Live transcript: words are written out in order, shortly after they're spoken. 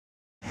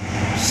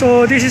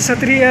So this is a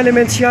 3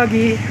 elements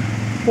Yagi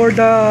for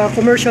the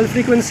commercial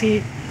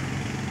frequency.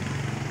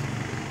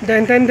 The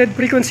intended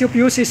frequency of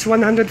use is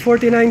 149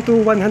 to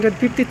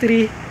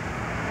 153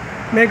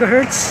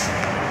 megahertz,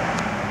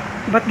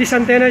 but this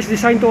antenna is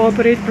designed to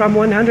operate from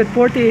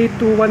 148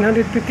 to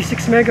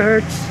 156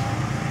 megahertz,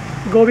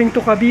 going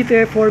to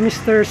Cavite for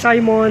Mr.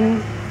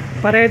 Simon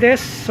Paredes.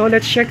 So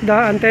let's check the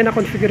antenna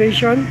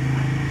configuration.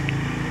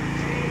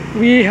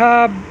 We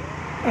have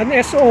an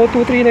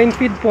SO239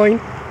 feed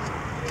point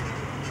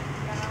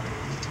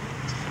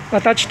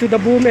attached to the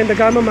boom and the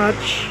gamma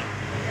match.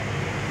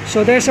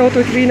 So the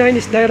SO239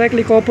 is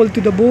directly coupled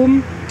to the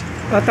boom,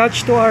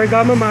 attached to our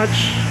gamma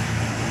match.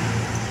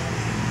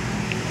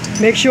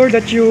 Make sure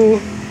that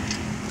you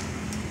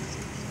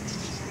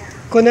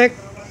connect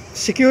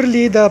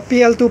securely the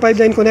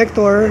PL259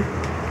 connector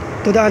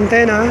to the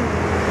antenna.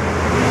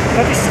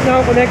 That is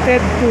now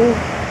connected to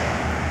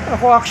a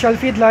coaxial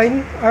feed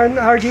line, an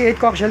RG8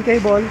 coaxial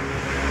cable,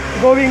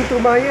 going to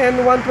my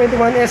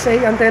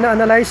N121SA antenna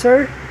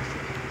analyzer.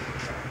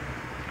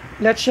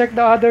 Let's check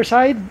the other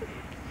side.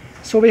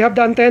 So we have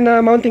the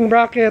antenna mounting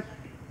bracket.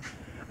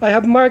 I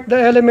have marked the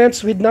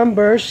elements with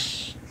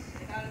numbers,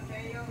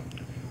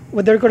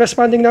 with their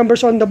corresponding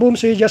numbers on the boom,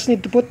 so you just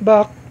need to put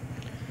back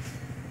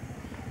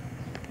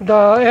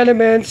the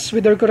elements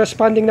with their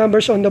corresponding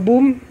numbers on the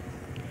boom,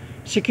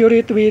 secure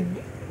it with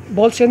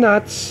bolts and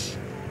nuts.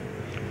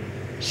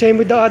 Same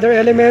with the other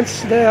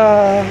elements.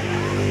 The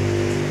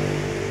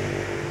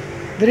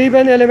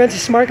ribbon element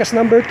is marked as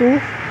number 2,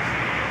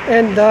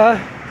 and the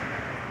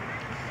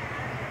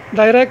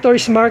director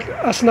is marked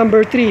as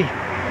number 3.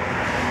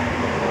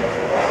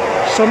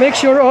 So make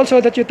sure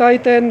also that you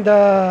tighten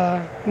the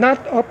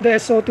nut of the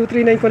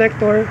SO239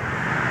 connector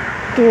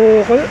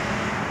to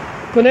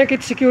connect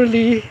it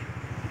securely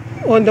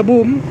on the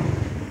boom.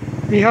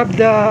 We have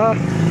the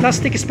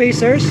plastic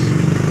spacers.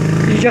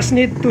 You just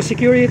need to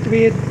secure it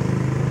with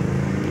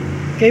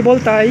cable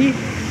tie,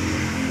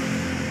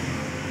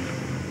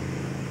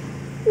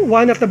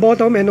 one at the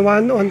bottom and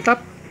one on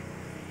top.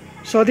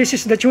 So this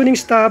is the tuning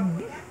stub.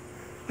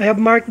 I have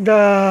marked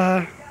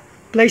the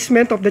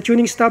placement of the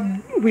tuning stub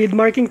with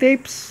marking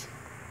tapes.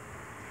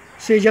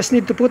 So you just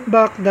need to put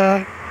back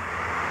the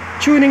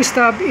tuning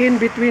stub in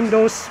between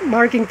those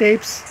marking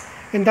tapes,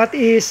 and that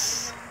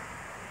is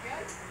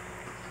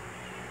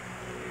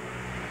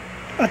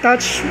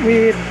attached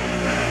with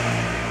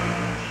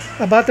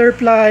a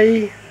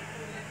butterfly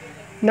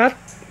nut.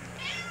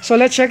 So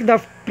let's check the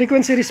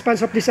frequency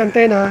response of this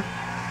antenna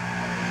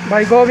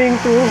by going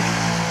to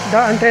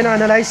the antenna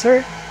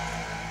analyzer.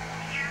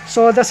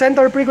 So the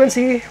center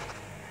frequency,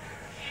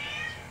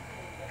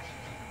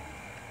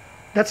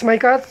 that's my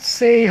cat.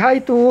 Say hi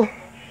to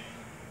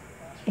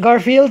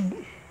Garfield.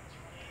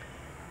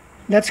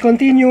 Let's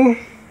continue.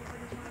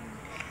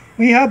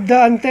 We have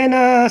the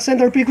antenna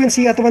center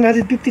frequency at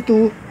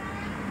 152.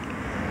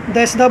 The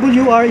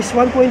VSWR is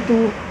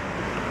 1.2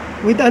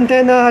 with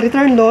antenna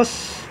return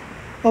loss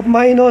of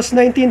minus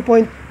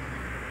 19.50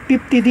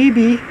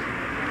 dB,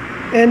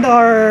 and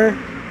our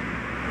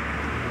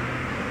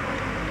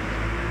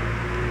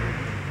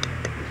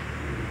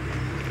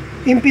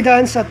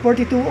impedance at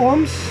 42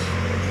 ohms.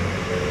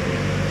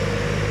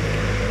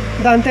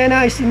 The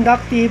antenna is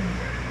inductive.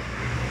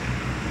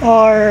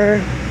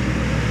 Our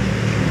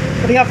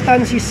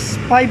reactance is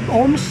 5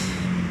 ohms.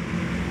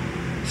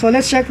 So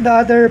let's check the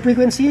other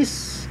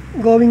frequencies.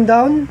 Going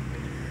down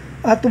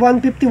at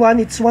 151,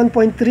 it's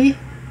 1.3.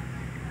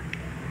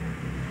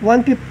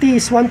 150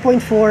 is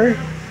 1.4.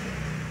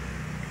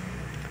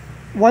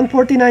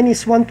 149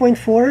 is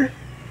 1.4.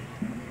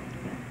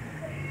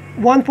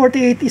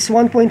 148 is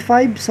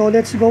 1.5. So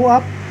let's go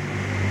up.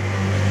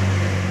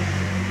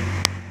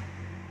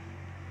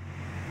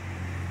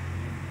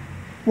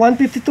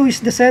 .152 is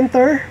the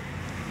center.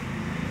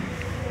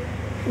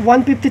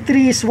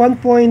 153 is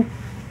 1.2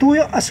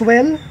 as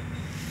well.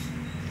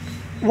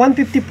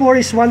 154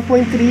 is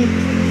 1.3.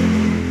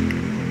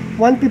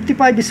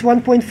 155 is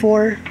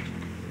 1.4.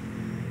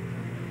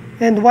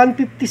 And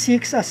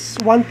 156 as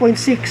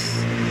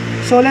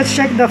 1.6. So let's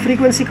check the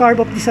frequency curve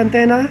of this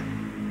antenna.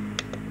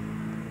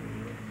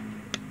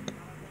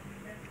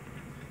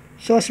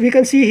 So as we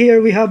can see here,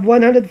 we have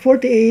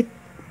 148.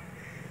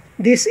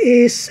 This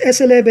is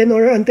S11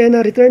 or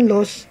antenna return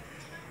loss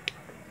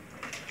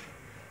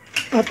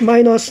at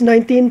minus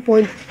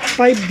 19.5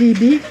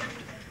 dB.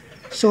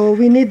 So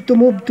we need to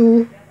move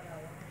to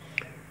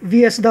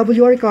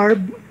VSWR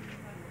curve.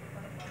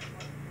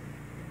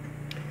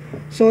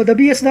 So the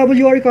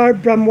VSWR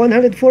curve from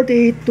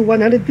 148 to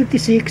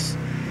 156,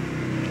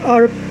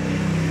 our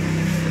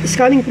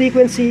scanning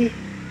frequency,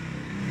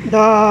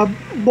 the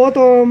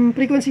bottom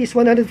frequency is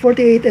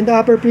 148 and the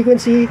upper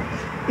frequency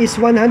is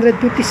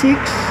 156.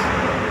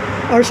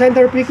 Our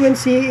center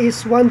frequency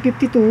is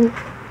 152.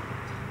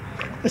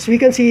 As we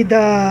can see,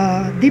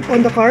 the dip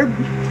on the curve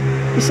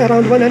is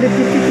around 152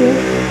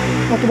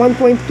 at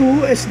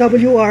 1.2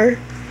 SWR.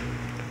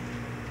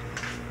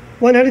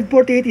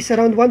 148 is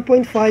around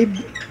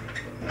 1.5,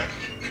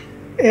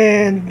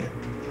 and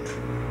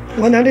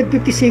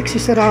 156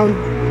 is around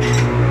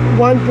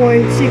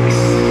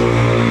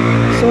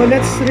 1.6. So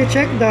let's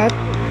recheck that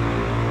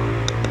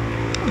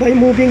by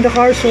moving the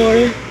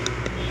cursor.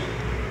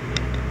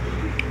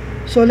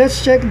 So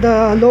let's check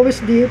the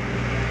lowest dip.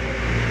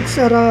 It's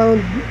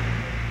around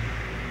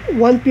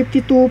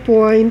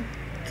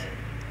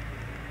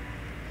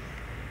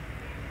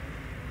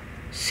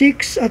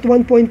 152.6 at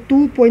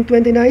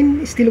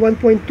 1.2.29, still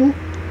 1.2.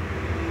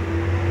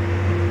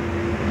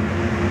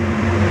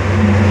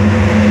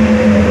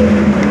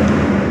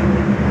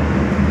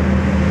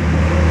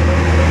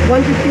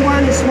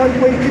 151 is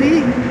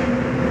 1.3,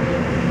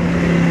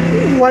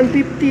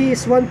 150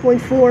 is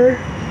 1.4,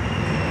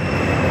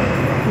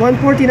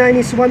 149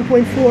 is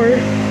 1.4,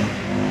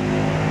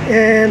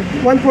 and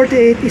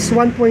 148 is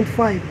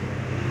 1.5.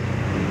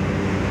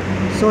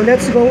 So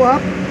let's go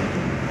up.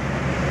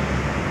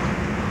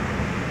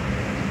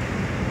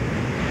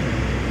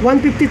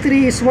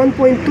 153 is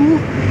 1.2,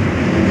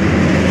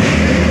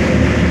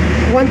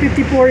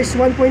 154 is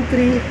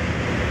 1.3,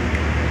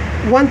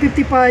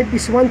 155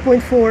 is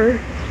 1.4,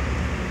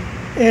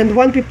 and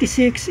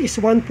 156 is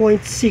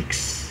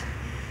 1.6.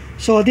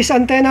 So this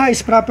antenna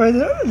is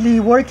properly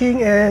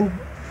working and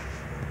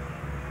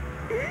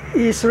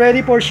is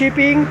ready for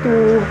shipping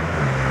to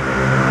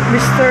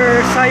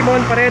Mr.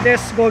 Simon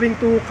Paredes going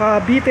to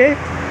Cavite.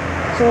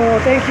 So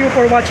thank you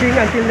for watching.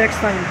 Until next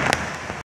time.